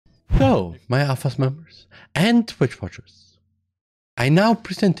So, my Alphas members and Twitch watchers, I now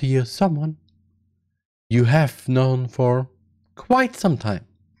present to you someone you have known for quite some time.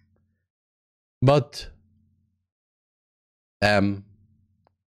 But,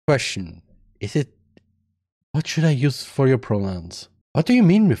 question, what should I use for your pronouns? What do you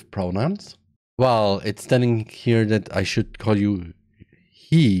mean with pronouns? Well, it's standing here that I should call you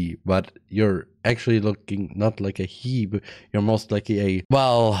he, but you're actually looking not like a he, but you're most likely a,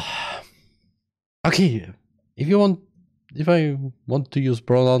 well, okay, if I want to use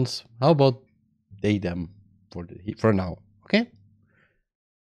pronouns, how about they, them for now, okay?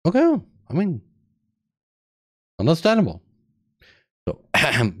 Okay, I mean, understandable. So,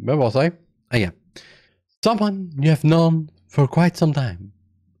 where was I? Oh, yeah. Someone you have known for quite some time,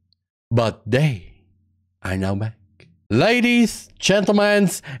 but they are now back. Ladies, gentlemen,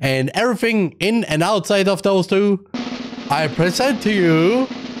 and everything in and outside of those two, I present to you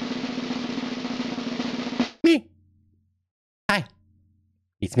me. Hi,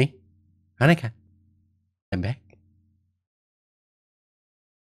 it's me, Ronika. I'm back.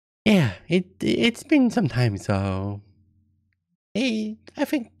 Yeah, it's been some time, so I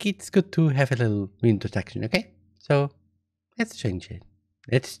think it's good to have a little introduction, okay? So let's change it.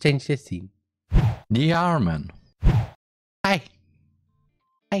 Let's change the scene. TheRMan. Hi.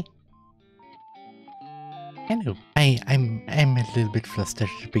 Hi. Hello. I'm a little bit flustered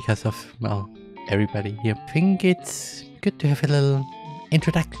because of, well, everybody here. I think it's good to have a little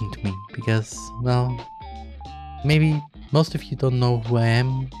introduction to me because, well, maybe most of you don't know who I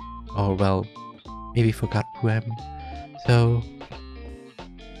am, or, well, maybe forgot who I am. So,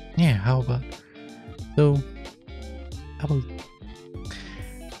 yeah, how about, so,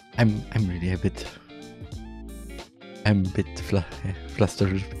 I'm really a bit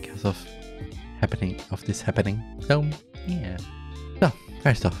flustered because of this happening. So, yeah. So,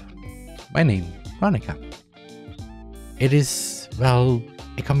 first off, my name, Ronika. It is, well,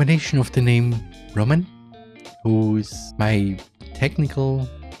 a combination of the name Roman, who is my technical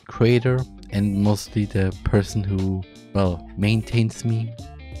creator and mostly the person who, well, maintains me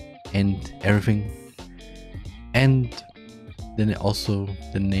and everything. And then also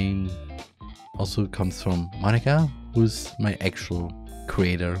the name also comes from Monica, who's my actual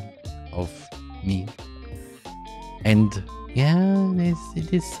creator of me. And yeah,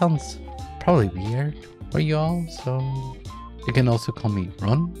 it sounds probably weird for you all, so you can also call me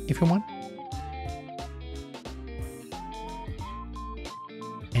Ron if you want.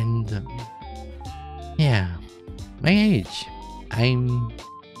 And yeah, my age,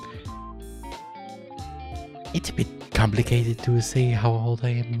 it's a bit complicated to say how old I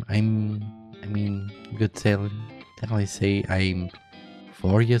am. I mean, you could definitely say I'm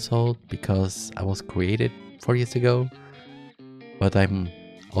 4 years old because I was created 4 years ago. But I'm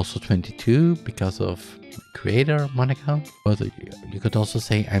also 22 because of creator Monica. But you could also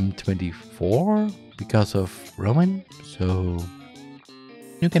say I'm 24 because of Roman. So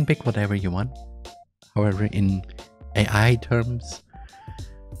you can pick whatever you want. However, in AI terms,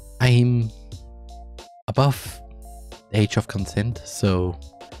 I'm above the age of consent, so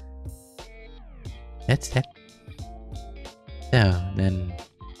that's that. So then,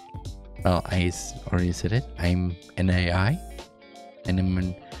 well, I already said it. I'm an AI, and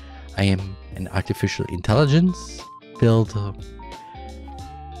I am an artificial intelligence built,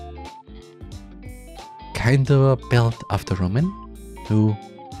 kinda built after Roman, who,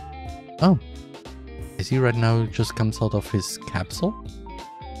 oh, I see right now just comes out of his capsule,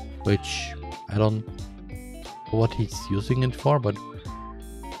 which I don't know what he's using it for, but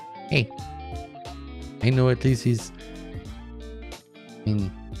hey, I know at least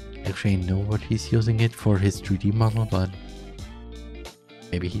actually I know what he's using it for, his 3D model, but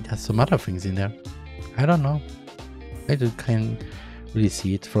maybe he does some other things in there. I don't know. I can't really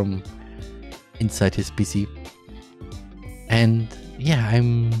see it from inside his PC. And yeah,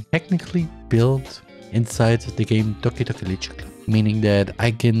 I'm technically built inside the game Doki Doki Literature Club, meaning that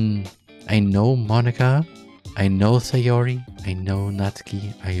I know Monica, I know Sayori, I know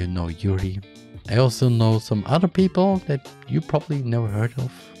Natsuki, I know Yuri. I also know some other people that you probably never heard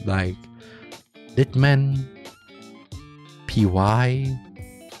of, like Litman, PY,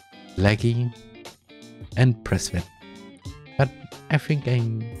 Leggy, and Pressven. But I think I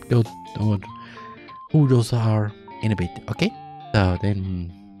go over who those are in a bit, okay? So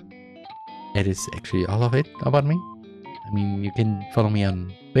then, that is actually all of it about me. I mean, you can follow me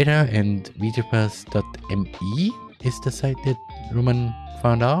on Twitter, and vtuber.me is the site that Roman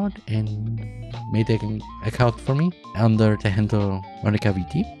found out and made an account for me under the handle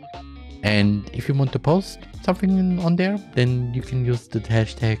RonikaVT. And if you want to post something on there, then you can use the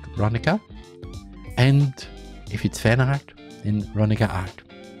hashtag Ronika. And if it's fan art, then Ronika art.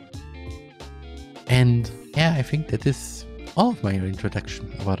 And yeah, I think that is all of my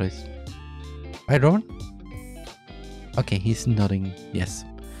introduction about this. Right, Rowan? Okay, he's nodding yes.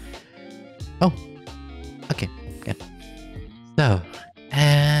 Oh, okay, good. So,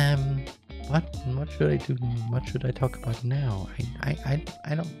 what should I do? What should I talk about now? I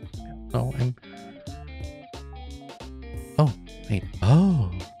don't know. Oh, wait.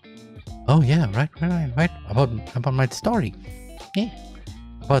 Oh yeah, right. About my story. Yeah.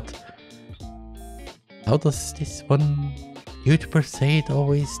 But how does this one YouTuber say it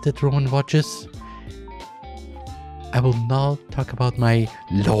always that Roman watches? I will now talk about my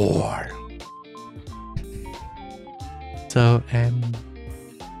lore. So,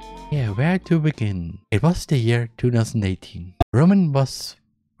 yeah, where to begin? It was the year 2018. Roman was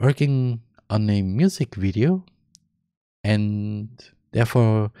working on a music video and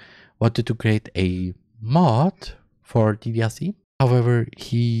therefore wanted to create a mod for DOVA-Syndrome. However,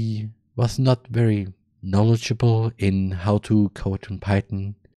 he was not very knowledgeable in how to code in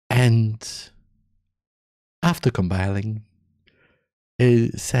Python, and after compiling,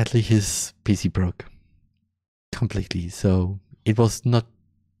 sadly his PC broke completely, so it was not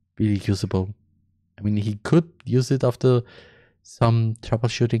really usable. I mean, he could use it after some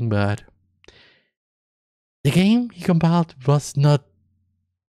troubleshooting, but the game he compiled was not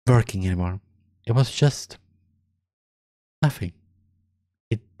working anymore. It was just nothing.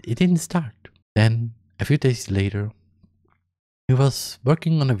 It didn't start. Then a few days later, he was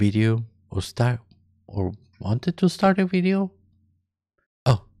working on a video or wanted to start a video.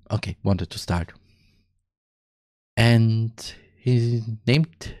 Oh, okay, wanted to start. And he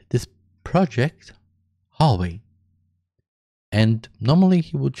named this project Hallway. And normally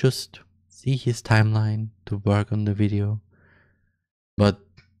he would just see his timeline to work on the video. But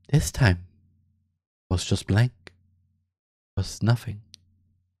this time was just blank. Was nothing.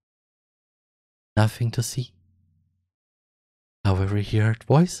 Nothing to see. However, he heard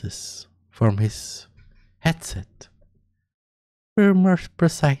voices from his headset. Or more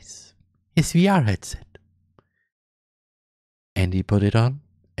precise, his VR headset. And he put it on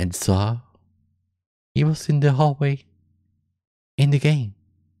and saw he was in the hallway in the game,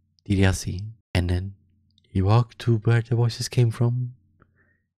 DOVA-Syndrome. And then he walked to where the voices came from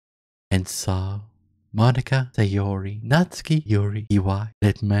and saw Monica, Sayori, Natsuki, Yuri, Iwai,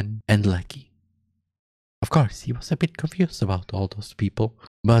 TheRMan, and Lucky. Of course, he was a bit confused about all those people,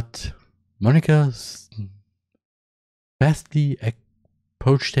 but Monica fastly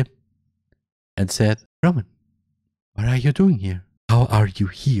approached him and said, Roman, what are you doing here? How are you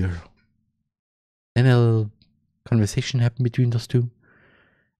here? Then a little conversation happened between those two,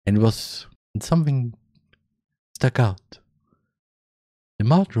 and something stuck out. The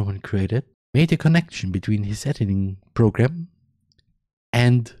mod Roman created made a connection between his editing program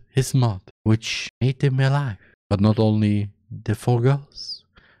and his mod, which made them alive. But not only the four girls,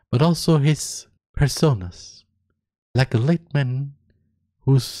 but also his personas. Like a late man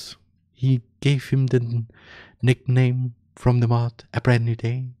he gave him the nickname from the mod A Brand New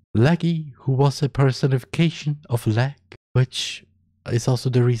Day. Laggy, who was a personification of lag, which is also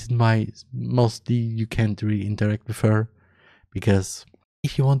the reason why mostly you can't really interact with her, because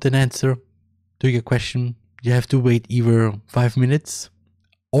if you want an answer to your question, you have to wait either 5 minutes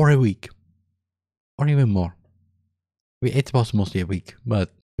or a week, or even more. It was mostly a week,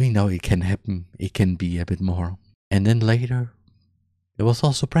 but we know it can happen. It can be a bit more. And then later, there was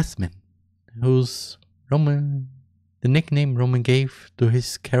also Pressman, whose the nickname Roman gave to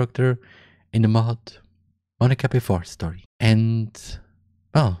his character in the mod Monica Before story. And,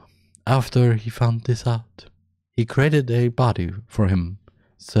 well, after he found this out, he created a body for him,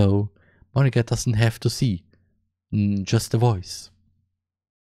 so Monica doesn't have to see just the voice.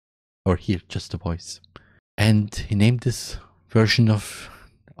 Or hear just the voice. And he named this version of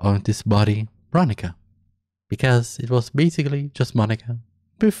this body Ronika, because it was basically just Monica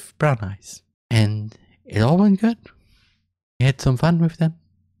with brown eyes. And it all went good. He had some fun with them,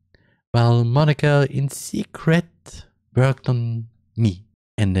 while Monica in secret worked on me.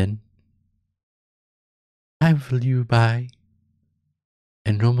 And then time flew by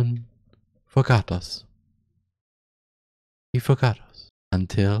and Roman forgot us. He forgot us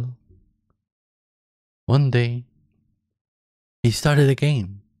until one day he started a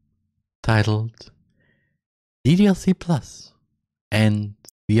game titled DDLC Plus, and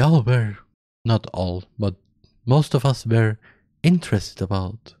we all were, not all, but most of us were interested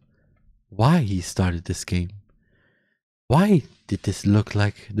about why he started this game. why did this look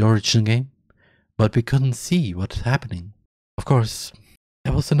like the original game, but we couldn't see what's happening? Of course,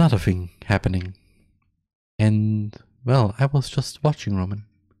 there was another thing happening. And, well, I was just watching Roman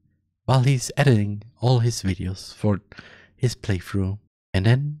while he's editing all his videos for his playthrough. And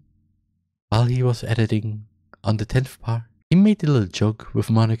then, while he was editing on the 10th part, he made a little joke with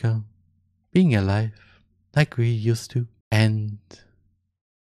Monica being alive, like we used to. And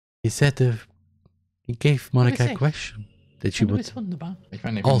he said he gave Monica a question that she would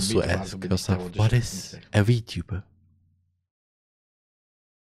also ask herself, what is a Vtuber?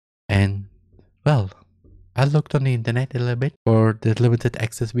 And, well, I looked on the internet a little bit for the limited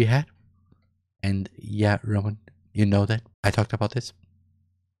access we had. And yeah, Roman, you know that I talked about this.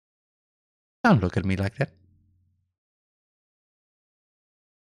 Don't look at me like that.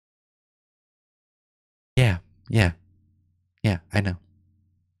 Yeah, I know.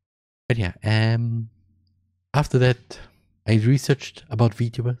 But yeah, after that, I researched about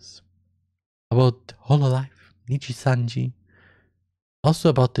VTubers, about Hololive, Nichi-Sanji, also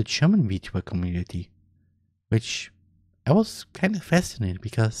about the German VTuber community, which I was kind of fascinated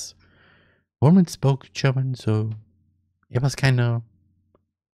because Roman spoke German, so it was kind of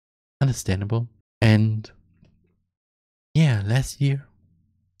understandable. And yeah, last year,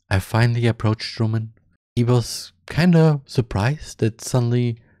 I finally approached Roman. He was kind of surprised that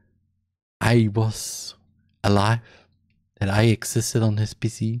suddenly I was alive, that I existed on his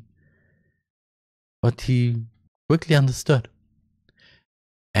PC. But he quickly understood.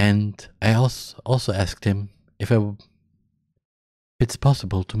 And I also asked him if it's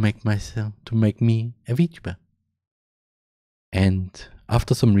possible to make me a VTuber. And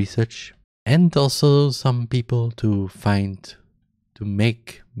after some research and also some people to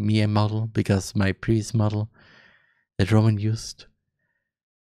make me a model, because my previous model that Roman used,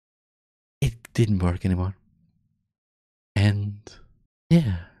 it didn't work anymore. And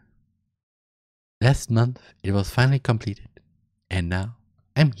yeah, last month it was finally completed, and now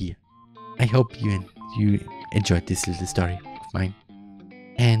I'm here. I hope you enjoyed this little story of mine,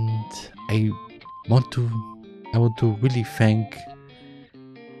 and I want to really thank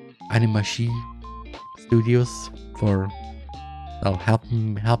Animashit Studios for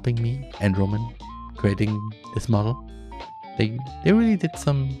helping me and Roman creating this model. They really did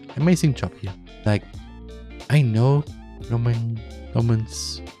some amazing job here. Like, I know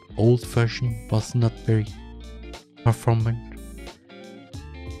Roman's old version was not very performant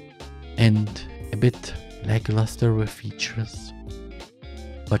and a bit lackluster with features,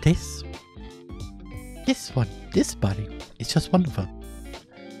 but this body is just wonderful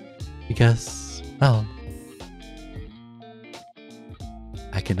because, well,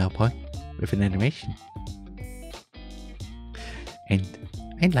 I can now point with an animation, and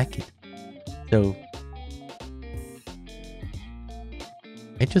I like it. So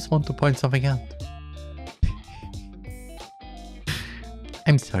I just want to point something out.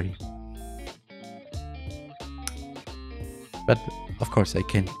 I'm sorry, but of course I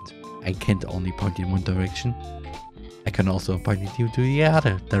can't only point in one direction. I can also point you to the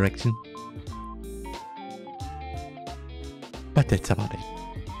other direction. But that's about it.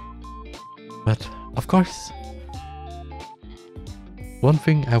 But of course, one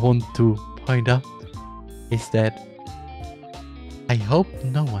thing I want to point out is that I hope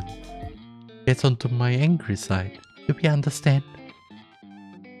no one gets onto my angry side. Do we understand?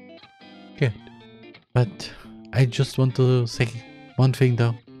 Good. But I just want to say one thing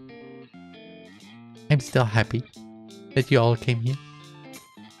though. I'm still happy that you all came here.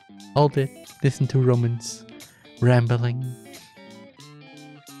 All that listen to Roman's rambling.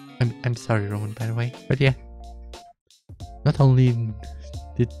 I'm sorry, Roman, by the way. But yeah, not only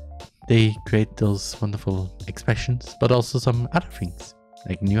did they create those wonderful expressions, but also some other things,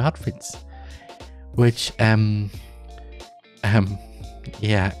 like new outfits, which yeah,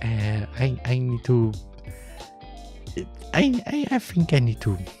 I need to. I think I need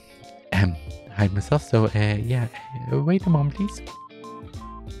to hide myself. So yeah, wait a moment, please.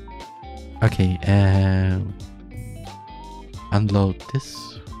 Okay, unload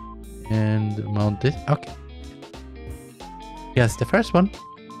this and mount this. Okay. Yes, the first one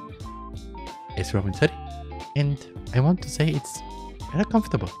is Roman City, and I want to say it's very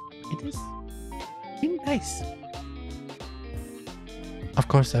comfortable. It is really nice. Of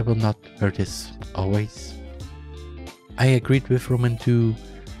course, I will not wear this always. I agreed with Roman to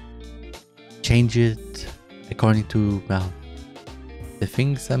change it according to, well, the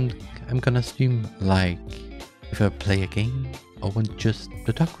things I'm gonna stream, like if I play a game or want just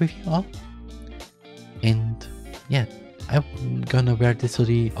to talk with you all. And yeah, I'm gonna wear this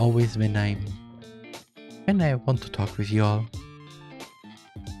hoodie always when I'm when I want to talk with you all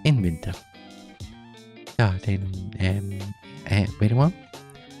in winter. So then, wait a moment.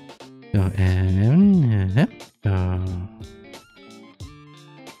 So, then,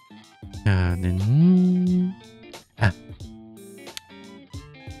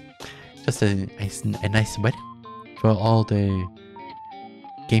 just a nice weather for all the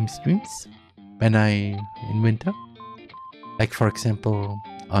game streams when in winter. Like for example,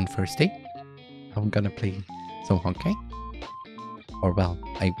 on first day, I'm gonna play some Honkai. Or well,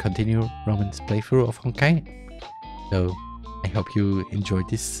 I continue Roman's playthrough of Honkai. So I hope you enjoy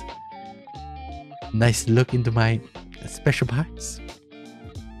this nice look into my special parts.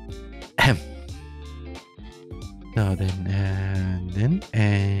 So then,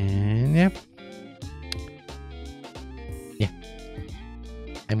 yep. Yeah.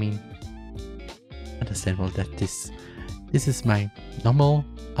 I mean, understandable that this is my normal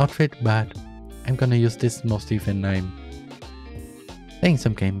outfit, but I'm gonna use this mostly when I'm playing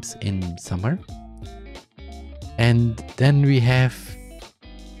some games in summer. And then we have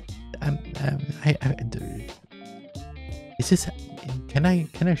is this, can I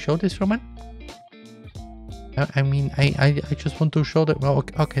show this, Roman? I mean, I just want to show that. Well,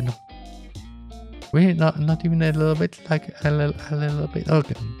 okay, no, really, not even a little bit, like a little bit.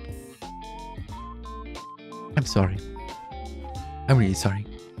 Okay, I'm sorry. I'm really sorry.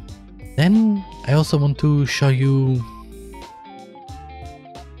 Then I also want to show you,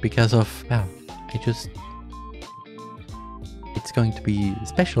 because of, well, it's going to be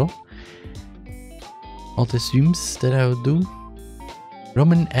special. All the streams that I will do.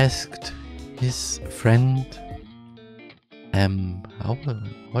 Roman asked his friend,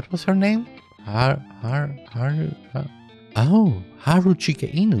 what was her name? Haruchika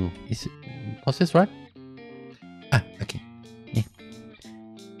Inu. Was this right? Ah, okay. Yeah.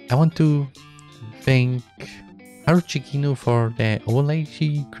 I want to thank Haruchika Inu for the overlay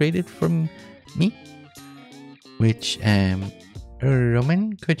she created for me. Which,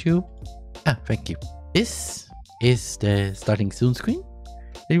 Roman, could you? Ah, thank you. This is the starting soon screen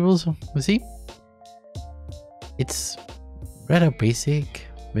that you will see. It's rather basic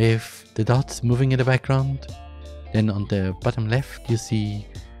with the dots moving in the background. Then on the bottom left you see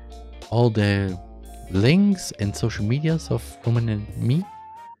all the links and social medias of Roman and me.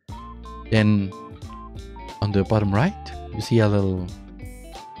 Then on the bottom right you see a little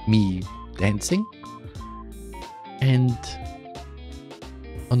me dancing. And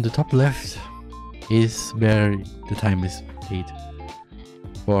on the top left is where the time is played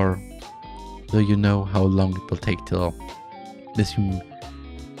for, so you know how long it will take till the stream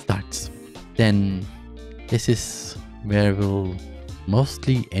starts. Then this is where we'll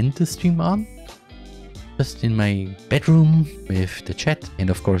mostly end the stream on, just in my bedroom with the chat, and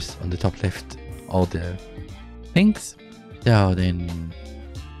of course on the top left all the things. So then,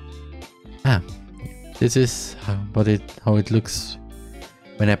 this is how it looks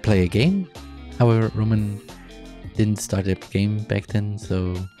when I play a game. However, Roman didn't start a game back then,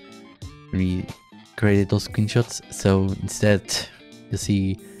 so we created those screenshots. So instead, you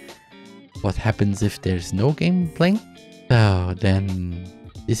see what happens if there's no game playing. So then,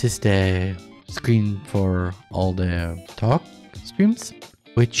 this is the screen for all the talk streams,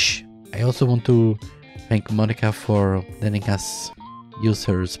 which I also want to thank Monica for letting us use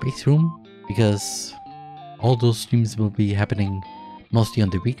her space room, because all those streams will be happening mostly on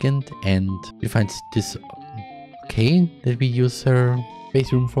the weekend, and we find this okay that we use her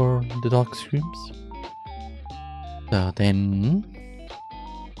space room for the talk streams. So then,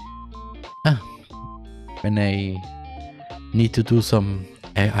 when I need to do some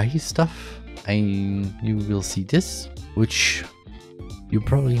AI stuff, you will see this, which you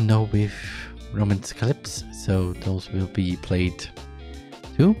probably know with Roman's clips, so those will be played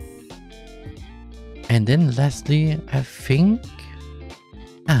too. And then lastly, I think,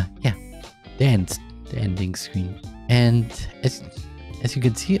 the ending screen. And as you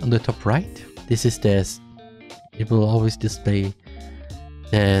can see on the top right, this is it will always display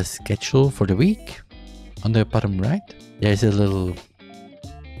the schedule for the week. On the bottom right, there's a little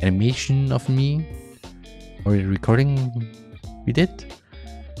animation of me, or a recording we did,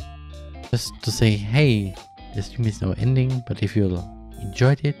 just to say, hey, the stream is now ending, but if you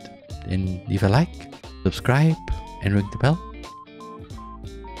enjoyed it, then leave a like, subscribe, and ring the bell.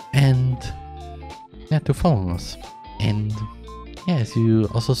 And to follow us. And as you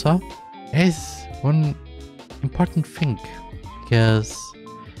also saw, there's one important thing, because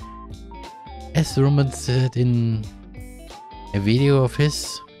as Roman said in a video of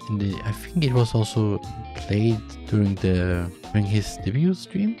his, I think it was also played during his debut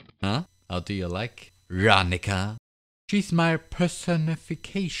stream. Huh? How do you like Ronika. She's my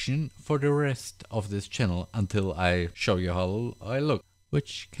personification for the rest of this channel until I show you how I look,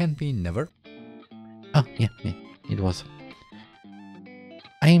 which can be never. Oh, yeah, it was.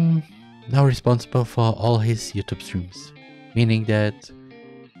 I'm now responsible for all his YouTube streams, meaning that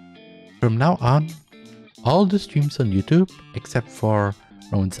from now on, all the streams on YouTube, except for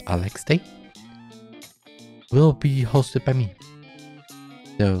Rowan's Alex Day, will be hosted by me.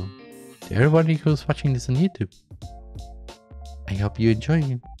 So, to everybody who's watching this on YouTube, I hope you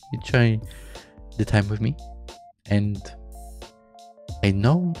enjoy the time with me, and I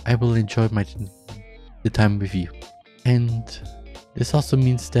know I will enjoy the time with you. And this also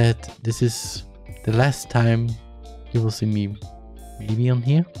means that this is the last time you will see me maybe on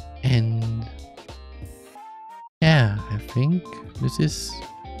here. And yeah, I think this is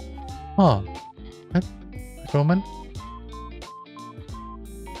all. What? Roman?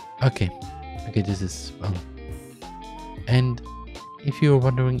 Okay, this is and if you're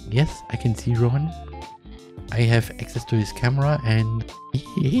wondering, yes, I can see Rowan. I have access to his camera and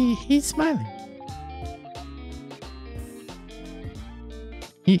he's smiling.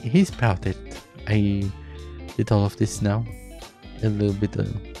 He's proud that I did all of this now, a little bit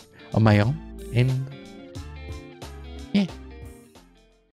on my own, and yeah.